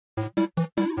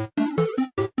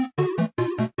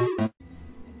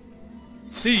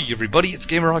Hey everybody, it's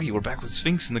Gameragi. We're back with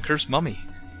Sphinx and the Cursed Mummy.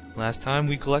 Last time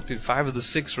we collected 5 of the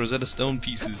 6 Rosetta Stone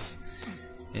pieces.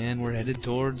 And we're headed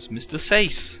towards Mr.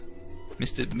 Sace.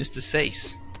 Mr.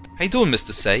 Sace. How you doing,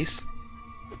 Mr. Sace?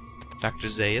 Dr.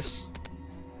 Zaius?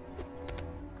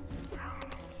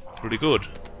 Pretty good.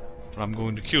 But I'm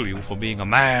going to kill you for being a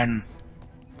man.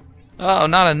 Oh,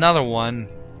 not another one.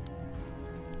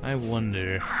 I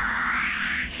wonder.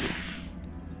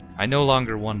 I no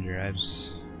longer wonder. I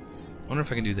wonder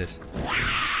if I can do this.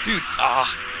 Dude,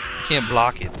 I can't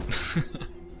block it.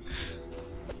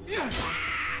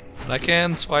 But I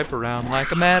can swipe around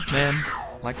like a madman.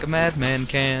 Like a madman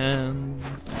can.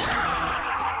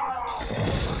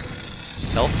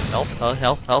 Health,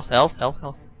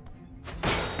 health.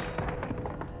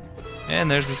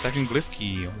 And there's the second glyph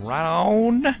key. Right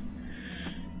on.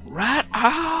 Right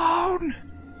on.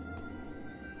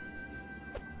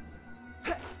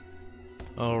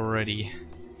 Alrighty.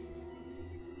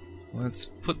 Let's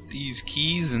put these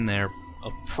keys in their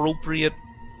appropriate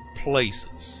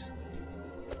places.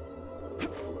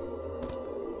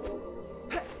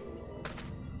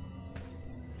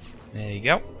 There you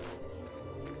go.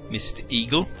 Mr.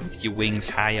 Eagle, with your wings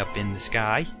high up in the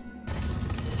sky.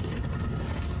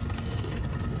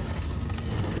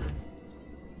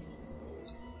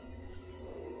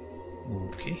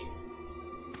 Okay.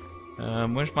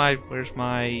 Where's my...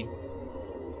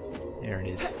 There it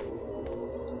is.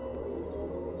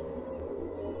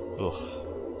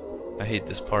 Ugh. I hate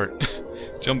this part.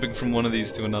 Jumping from one of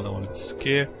these to another one. It's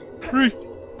scary.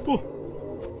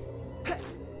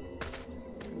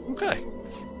 Okay.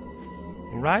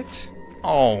 Right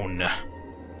on.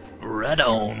 Right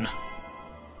on.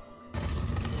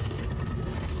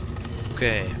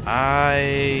 Okay,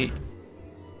 I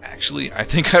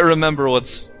think I remember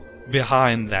what's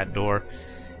behind that door,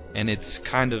 and it's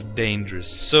kind of dangerous.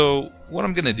 So what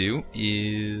I'm gonna do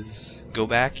is go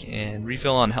back and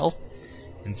refill on health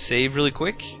and save really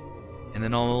quick, and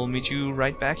then I'll meet you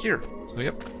right back here. So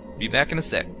yep, be back in a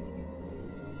sec.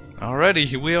 Alrighty,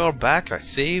 here we are back. I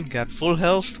saved, got full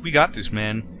health. We got this,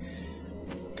 man.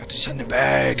 Got this in the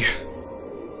bag.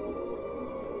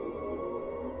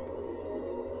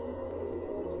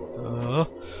 Oh,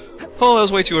 that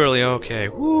was way too early. Okay,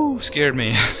 woo, scared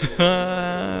me.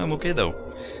 I'm okay though.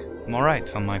 I'm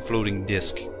alright on my floating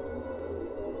disc.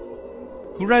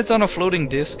 Who rides on a floating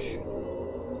disc?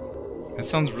 That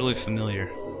sounds really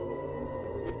familiar.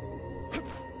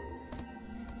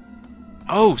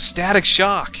 Oh, Static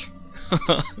Shock!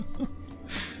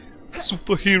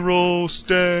 Superhero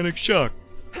Static Shock.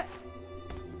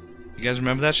 You guys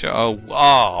remember that show?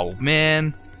 Oh,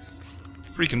 man.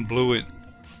 Freaking blew it.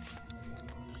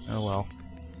 Oh well.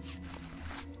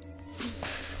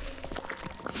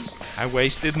 I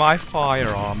wasted my fire,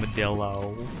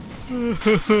 armadillo.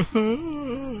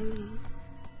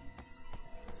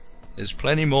 There's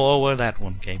plenty more where that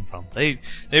one came from. They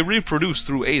reproduce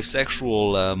through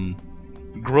asexual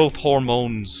growth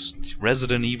hormones,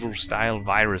 Resident Evil style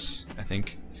virus, I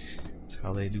think. That's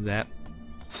how they do that.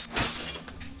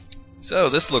 So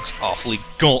this looks awfully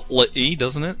gauntlet-y,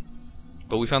 doesn't it?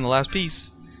 But we found the last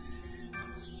piece.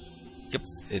 Yep,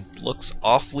 it looks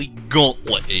awfully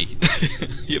gauntlet-y.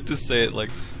 You have to say it like...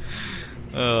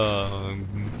 I'm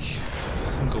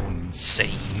going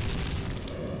insane.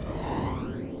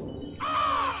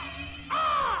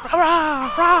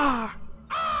 Rah, rah.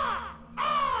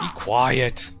 Be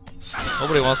quiet.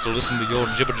 Nobody wants to listen to your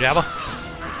jibber jabber.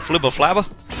 Flibber flabber.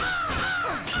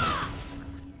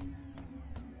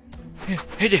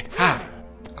 Hey, ha!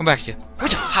 Come back here.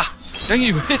 Ha! Dang,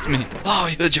 you hit me! Oh,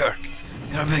 you're a jerk.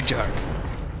 You're a big jerk.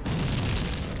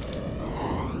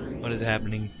 What is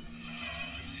happening?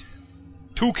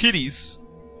 2 kitties.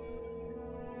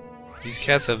 These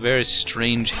cats have very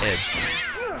strange heads.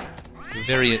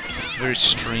 Very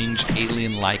strange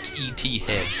alien-like E.T.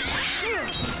 heads.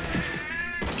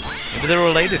 Maybe they're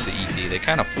related to E.T. They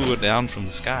kind of flew it down from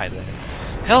the sky there.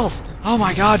 Health! Oh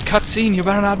my god, cutscene! You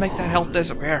better not make that health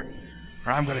disappear,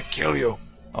 or I'm gonna kill you.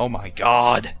 Oh my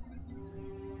god.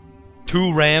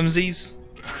 2 Ramses?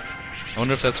 I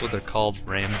wonder if that's what they're called,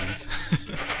 Ramses.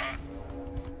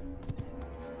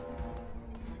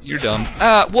 You're dumb.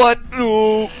 Ah, what?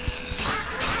 No!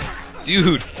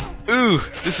 Dude! Ooh!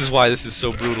 This is why this is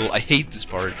so brutal. I hate this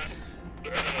part.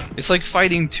 It's like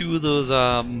fighting 2 of those,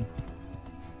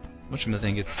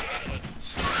 whatchamacallit, it's...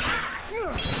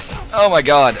 Oh my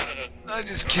god! I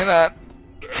just cannot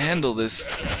handle this.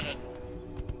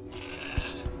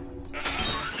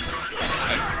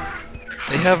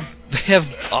 They have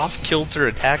off-kilter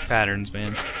attack patterns,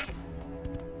 man.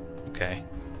 Okay.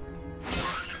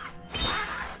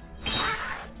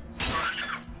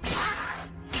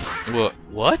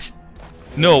 What?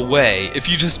 No way. If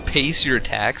you just pace your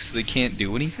attacks, they can't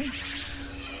do anything?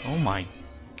 Oh my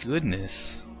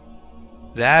goodness.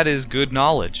 That is good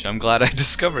knowledge. I'm glad I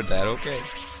discovered that. Okay.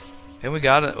 And we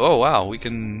got it. Oh wow, we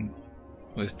can...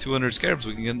 With 200 scarabs,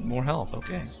 we can get more health.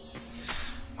 Okay.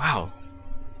 Wow.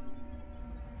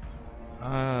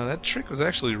 That trick was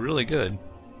actually really good.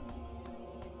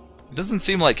 It doesn't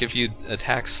seem like if you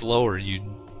attack slower, you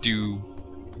do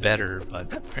better,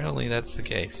 but apparently that's the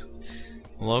case.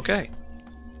 Well, okay.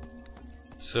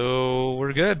 So,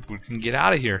 we're good. We can get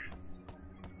out of here.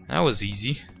 That was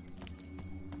easy.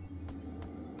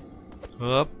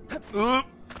 Up.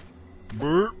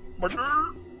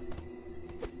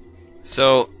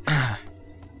 So,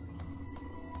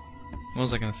 what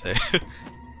was I gonna say?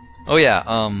 Oh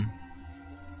yeah,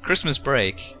 Christmas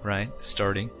break, right?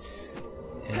 Starting.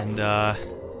 And,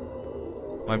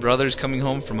 my brother's coming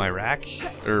home from Iraq,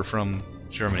 or from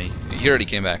Germany. He already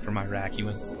came back from Iraq. He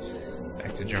went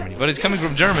back to Germany. But he's coming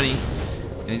from Germany,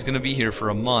 and he's gonna be here for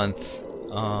a month.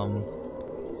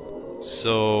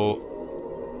 So,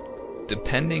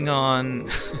 depending on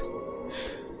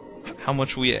how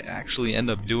much we actually end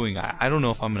up doing, I don't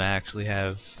know if I'm gonna actually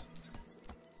have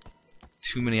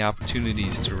too many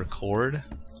opportunities to record.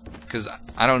 Because,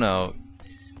 I don't know.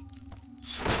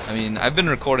 I mean, I've been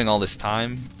recording all this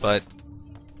time, but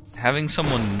having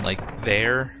someone, like,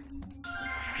 there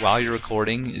while you're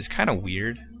recording is kind of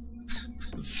weird.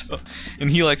 So, and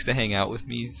he likes to hang out with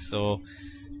me, so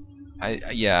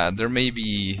yeah, there may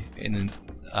be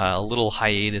a little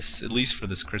hiatus, at least for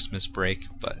this Christmas break,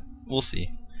 but we'll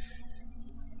see.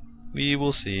 We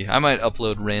will see. I might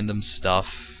upload random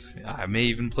stuff. I may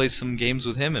even play some games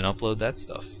with him and upload that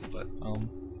stuff, but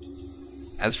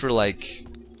as for, like,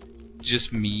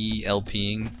 just me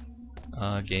LPing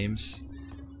games,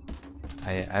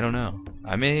 I don't know.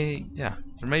 I may, yeah,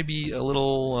 there may be a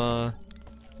little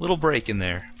break in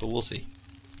there, but we'll see.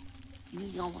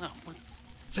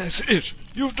 That's it!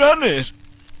 You've done it!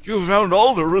 You've found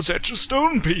all the Rosetta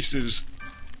Stone pieces!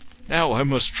 Now I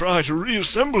must try to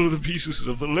reassemble the pieces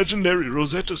of the legendary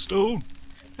Rosetta Stone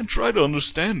and try to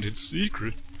understand its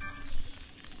secret.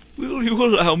 Will you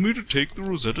allow me to take the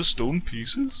Rosetta Stone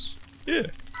pieces? Yeah.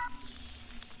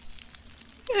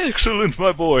 Excellent,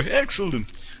 my boy,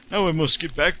 excellent! Now I must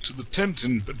get back to the tent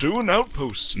in Bedouin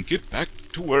Outposts and get back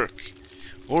to work.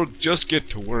 Or just get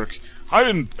to work. I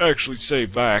didn't actually say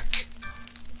back.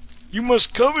 You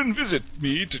must come and visit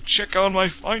me to check on my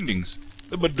findings.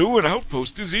 The Bedouin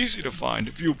Outpost is easy to find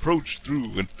if you approach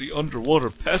through the underwater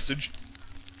passage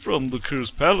from the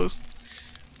Cursed Palace.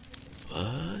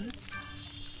 What?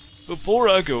 Before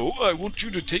I go, I want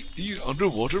you to take these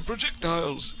underwater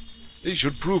projectiles. They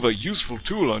should prove a useful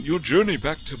tool on your journey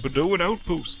back to Bedouin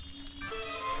Outpost.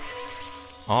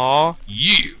 Aw,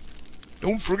 Yeah!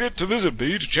 Don't forget to visit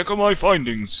me to check on my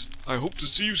findings. I hope to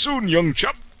see you soon, young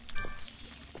chap.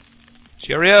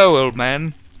 cheerio, old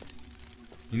man.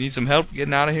 You need some help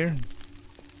getting out of here?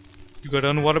 You got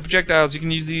underwater projectiles. You can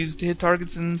use these to hit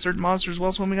targets and certain monsters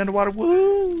while swimming underwater.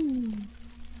 Woo!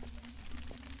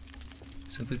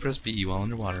 Simply press B while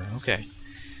underwater. Okay.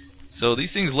 So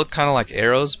these things look kind of like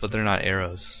arrows, but they're not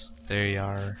arrows.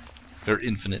 They're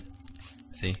infinite.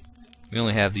 See? We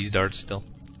only have these darts still.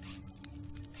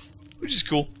 Which is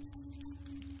cool.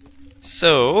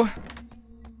 So,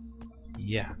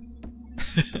 yeah.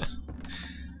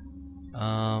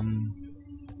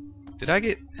 Did I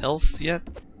get health yet?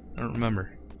 I don't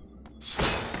remember.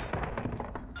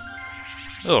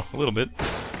 Oh, a little bit.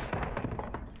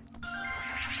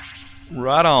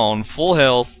 Right on, full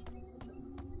health.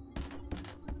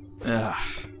 But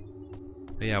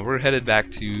yeah, we're headed back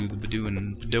to the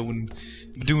Bedouin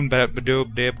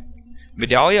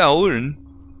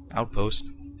outpost.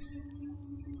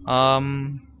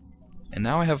 And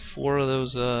now I have 4 of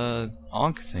those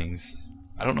Ankh things.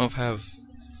 I don't know if I have.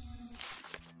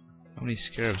 How many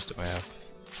scarabs do I have?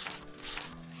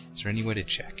 Is there any way to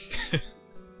check?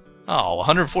 Oh,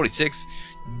 146.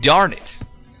 Darn it!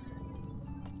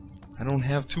 I don't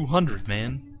have 200,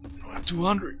 man. I don't have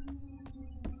 200.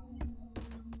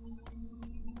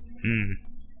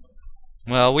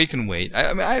 Well, we can wait.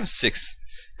 I mean, I have 6.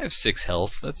 I have 6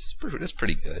 health. That's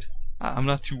pretty good. I'm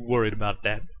not too worried about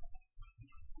that.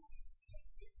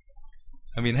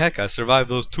 I mean, heck, I survived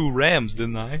those 2 rams,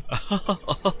 didn't I?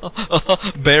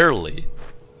 Barely.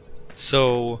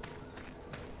 So,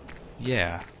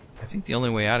 yeah. I think the only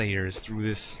way out of here is through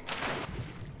this.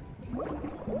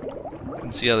 You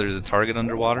can see how there's a target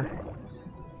underwater.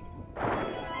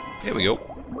 There we go.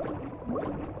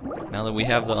 Now that we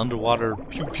have the underwater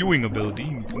pew-pewing ability,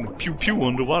 we can pew-pew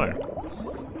underwater.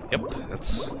 Yep,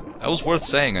 that was worth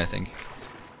saying, I think.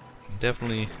 It's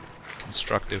definitely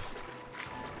constructive.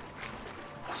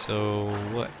 So,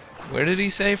 what? Where did he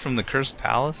say? From the Cursed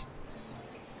Palace?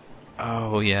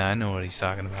 Oh, yeah, I know what he's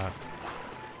talking about.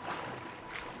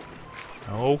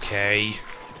 Okay.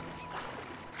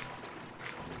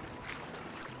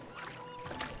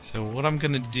 So, what I'm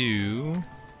gonna do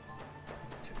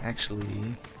is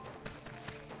actually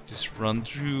just run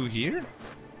through here?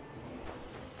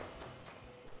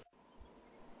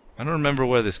 I don't remember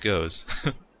where this goes.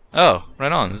 Oh,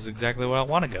 right on. This is exactly where I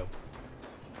want to go.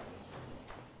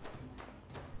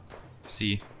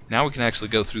 See, now we can actually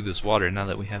go through this water now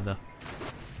that we have the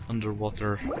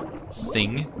underwater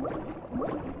thing.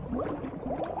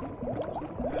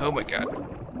 Oh my god.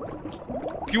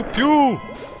 Pew pew!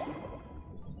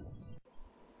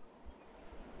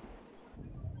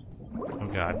 Oh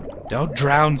god. Don't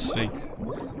drown, Sphinx.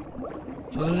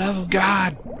 For the love of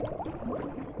God!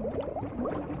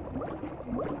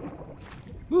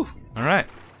 Whew, alright.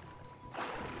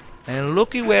 And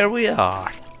looky where we are.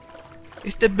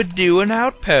 It's the Bedouin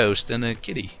outpost and a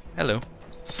kitty. Hello.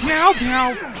 Meow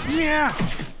meow meow.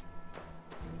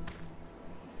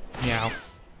 Meow.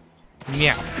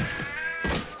 Meow.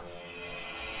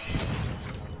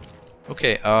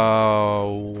 Okay,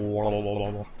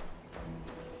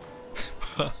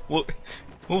 what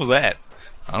was that?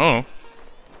 I don't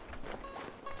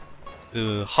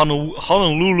know.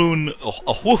 Honolulu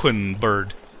Ahuan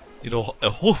bird. You know,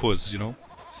 Ahuas, you know.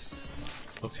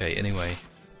 Okay, anyway.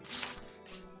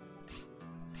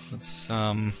 Let's,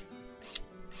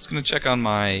 just gonna check on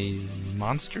my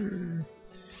monster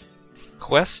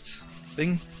quest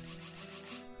thing.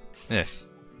 Yes.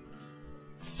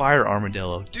 Fire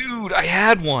armadillo. Dude, I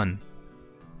had one!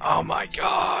 Oh my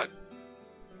god!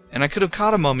 And I could have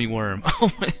caught a mummy worm.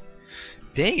 Oh my...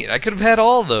 Dang it, I could have had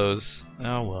all those.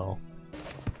 Oh well.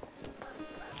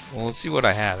 Well, let's see what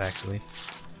I have, actually.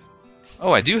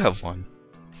 Oh, I do have one.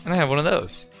 And I have one of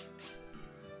those.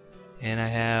 And I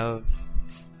have...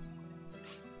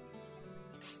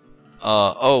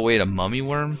 oh wait, a mummy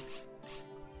worm?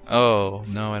 Oh,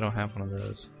 no, I don't have one of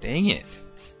those. Dang it.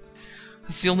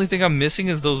 That's the only thing I'm missing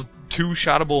is those 2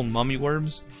 shottable mummy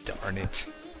worms? Darn it.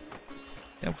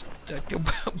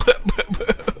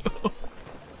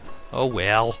 Oh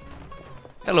well.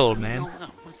 Hello, old man.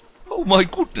 Oh my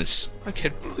goodness, I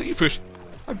can't believe it.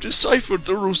 I've deciphered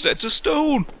the Rosetta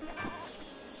Stone.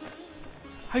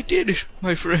 I did it,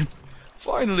 my friend.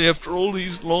 Finally, after all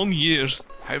these long years,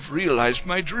 I've realized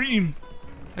my dream.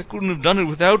 I couldn't have done it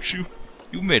without you.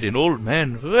 You made an old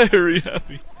man very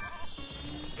happy.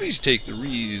 Please take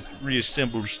the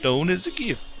reassembled stone as a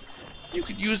gift. You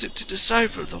could use it to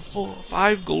decipher the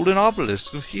 5 golden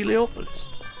obelisks of Heliopolis.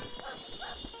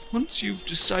 Once you've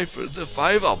deciphered the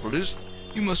 5 obelisks,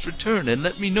 you must return and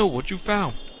let me know what you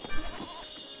found.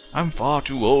 I'm far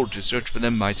too old to search for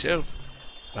them myself,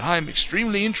 but I am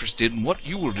extremely interested in what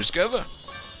you will discover.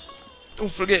 Don't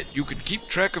forget, you can keep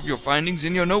track of your findings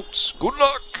in your notes. Good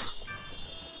luck!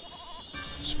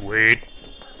 Sweet.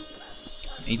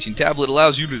 Ancient tablet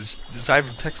allows you to decipher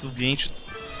the text of the ancients.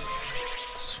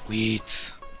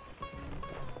 Sweet.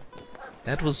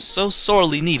 That was so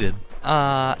sorely needed.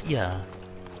 Yeah.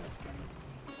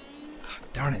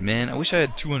 Darn it, man. I wish I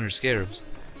had 200 scarabs.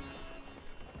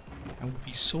 That would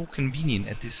be so convenient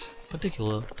at this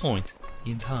particular point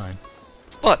in time.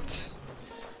 But,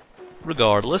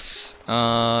 regardless,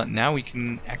 now we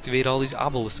can activate all these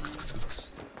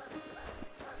obelisks.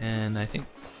 And I think,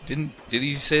 did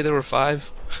he say there were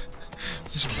 5?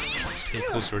 Pay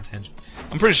closer attention.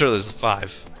 I'm pretty sure there's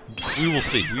 5. We will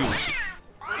see, we will see.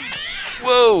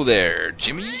 Whoa there,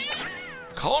 Jimmy!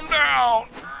 Calm down!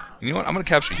 You know what? I'm gonna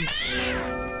capture you.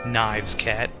 Knives,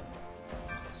 cat.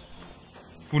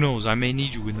 Who knows? I may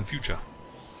need you in the future.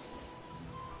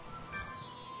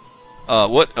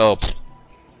 What? Oh.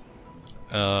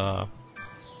 Yeah,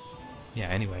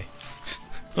 anyway.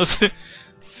 Let's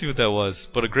see what that was.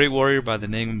 But a great warrior by the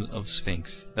name of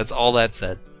Sphinx. That's all that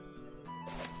said.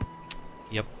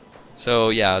 Yep. So,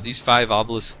 yeah, these 5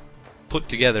 obelisks put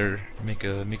together make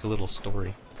a little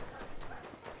story.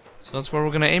 So that's what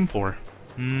we're gonna aim for.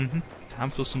 Time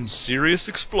for some serious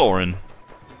exploring.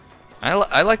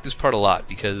 I like this part a lot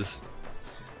because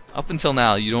up until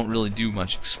now you don't really do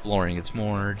much exploring. It's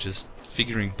more just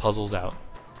figuring puzzles out.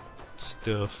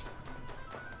 Stuff.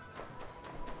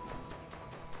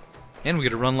 And we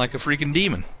gotta run like a freaking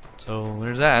demon. So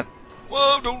there's that.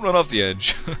 Whoa, don't run off the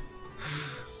edge.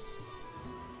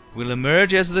 We'll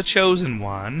emerge as the chosen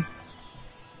one.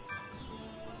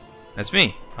 That's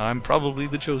me. I'm probably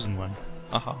the chosen one.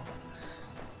 Haha.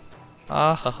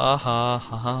 Ah ha ha ha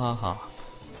ha ha ha.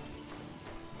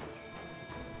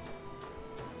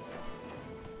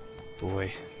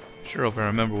 boy. Sure hope I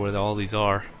remember where all these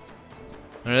are.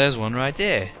 There's one right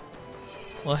there.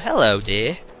 Well, hello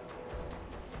there.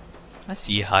 I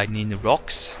see you hiding in the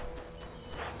rocks.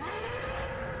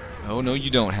 Oh no, you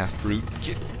don't, half-brute.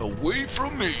 Get away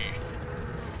from me!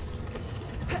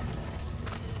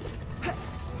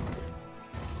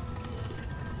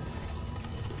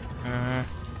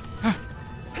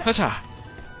 Hata!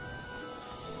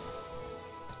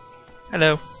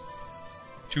 Hello.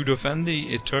 To defend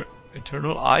the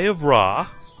eternal Eye of Ra.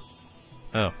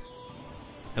 Oh.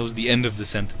 That was the end of the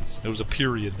sentence. There was a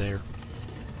period there.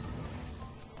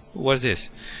 What is this?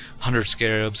 100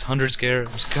 scarabs, 100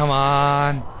 scarabs, come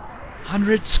on!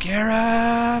 100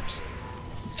 scarabs!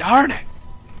 Darn it!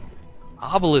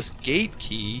 Obelisk gate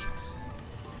key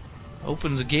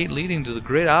opens a gate leading to the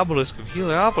great obelisk of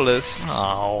Heliopolis.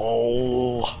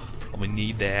 Oh, probably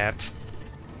need that.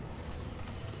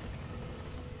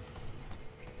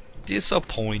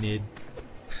 Disappointed.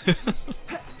 I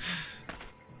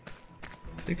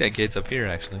think that gate's up here,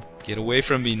 actually. Get away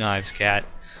from me, Knives Cat.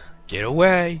 Get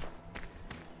away!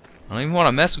 I don't even want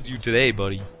to mess with you today,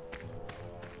 buddy.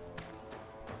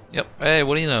 Yep, hey,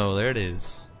 what do you know? There it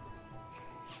is.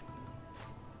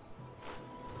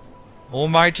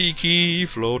 Almighty key,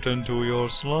 float into your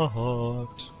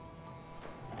slot.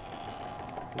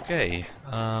 Okay,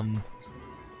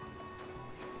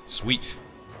 sweet.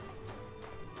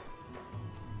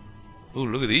 Ooh,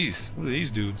 look at these. Look at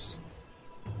these dudes.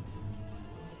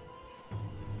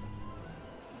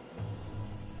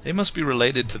 They must be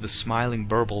related to the smiling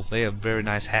burbles. They have very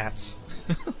nice hats.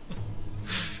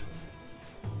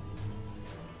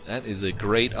 That is a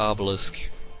great obelisk.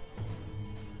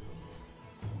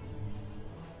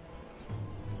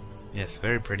 Yes,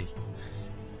 very pretty.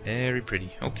 Very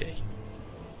pretty. Okay.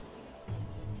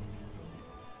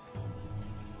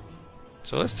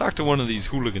 So let's talk to one of these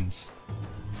hooligans.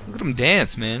 Look at them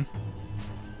dance, man.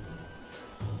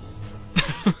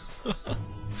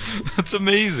 That's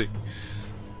amazing.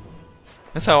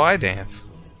 That's how I dance.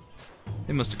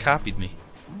 They must have copied me.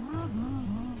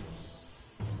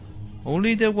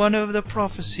 Only the one of the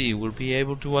prophecy will be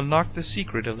able to unlock the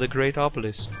secret of the great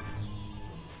obelisk.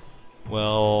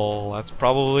 Well, that's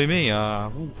probably me. Ooh,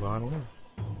 I don't know.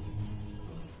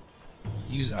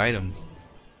 Use item.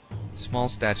 Small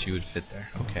statue would fit there.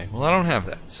 Okay, well I don't have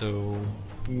that, so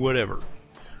whatever.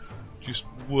 Just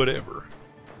whatever.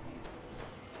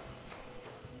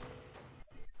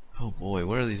 Oh boy,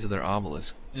 where are these other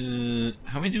obelisks?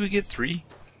 How many do we get? 3?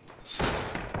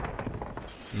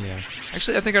 Yeah.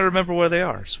 Actually, I think I remember where they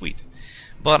are. Sweet.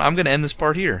 But I'm gonna end this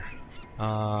part here.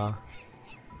 Yeah.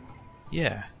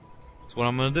 That's what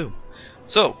I'm gonna do.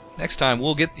 So, next time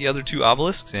we'll get the other 2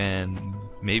 obelisks and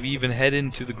maybe even head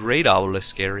into the Great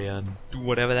Obelisk area and do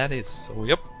whatever that is. So,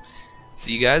 yep.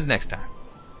 See you guys next time.